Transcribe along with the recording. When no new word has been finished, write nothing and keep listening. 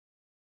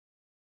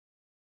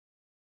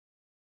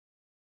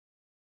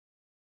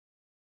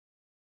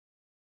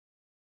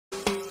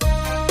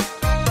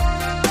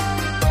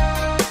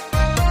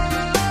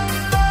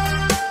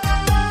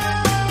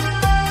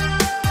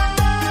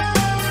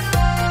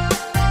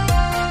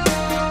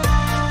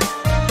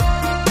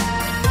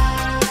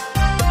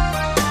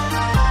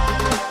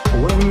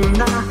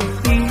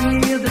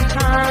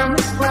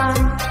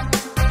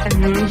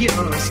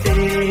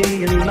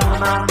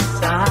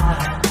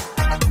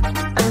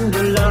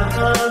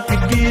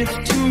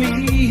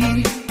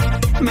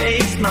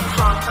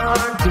my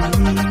heart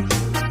beat.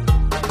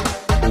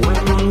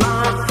 When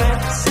my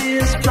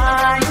fancies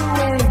fly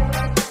away,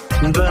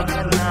 but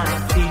my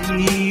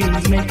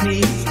feelings make me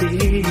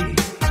stay.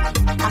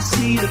 I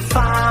see the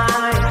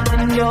fire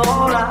in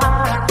your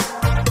eyes,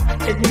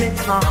 it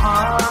makes my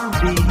heart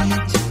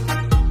beat.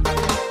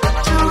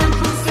 Do it,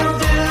 we still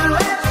do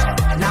it,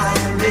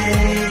 night and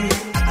day.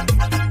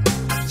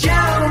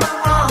 You're my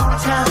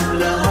all-time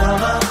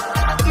lover.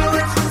 Do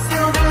it, we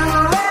still do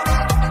it,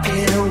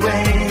 in a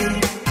way,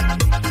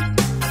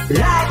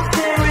 like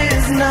there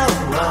is no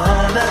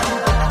other.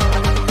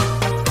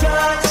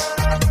 Touch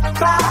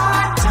by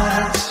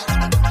touch,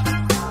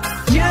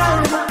 you're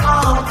my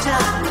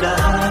all-time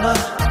lover.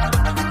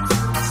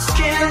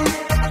 Skin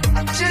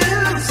to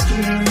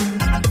skin,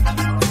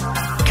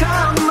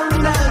 come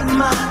under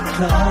my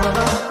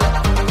cover.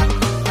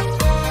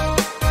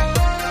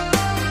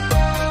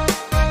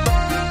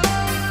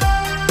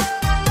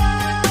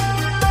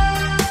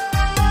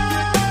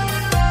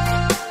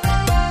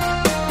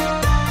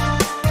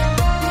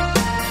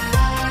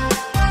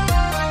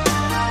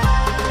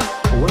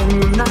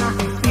 When I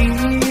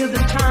feel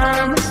the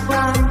time is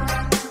right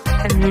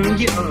and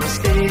you're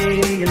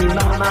staying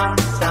by my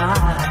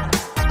side,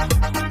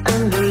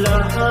 and the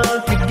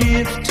love you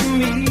give to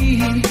me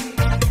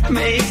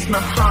makes my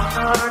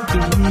heart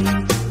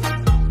beat.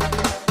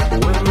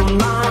 When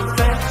my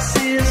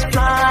fancies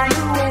fly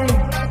away,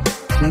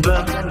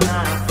 but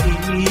my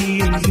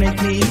feelings make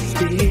me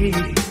stay.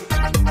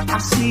 I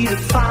see the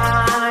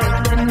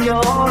fire in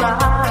your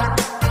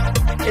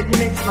eyes, it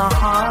makes my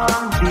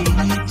heart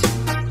beat.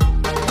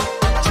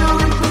 Do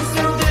it, we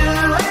still do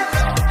it,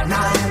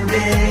 night and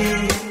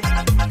day.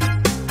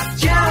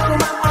 You're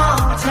my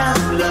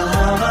all-time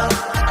lover.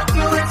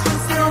 Do it, we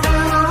still do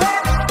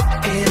it,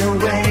 in a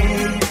way,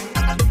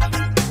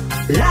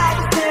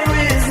 like there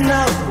is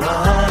no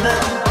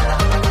other.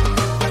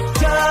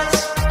 Touch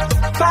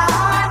by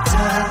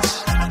touch,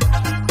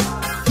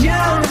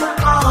 you're my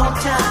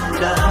all-time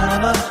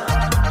lover.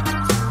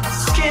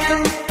 Skin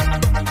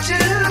to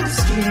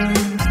skin,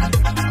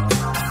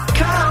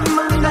 come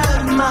under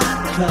my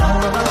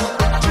cover.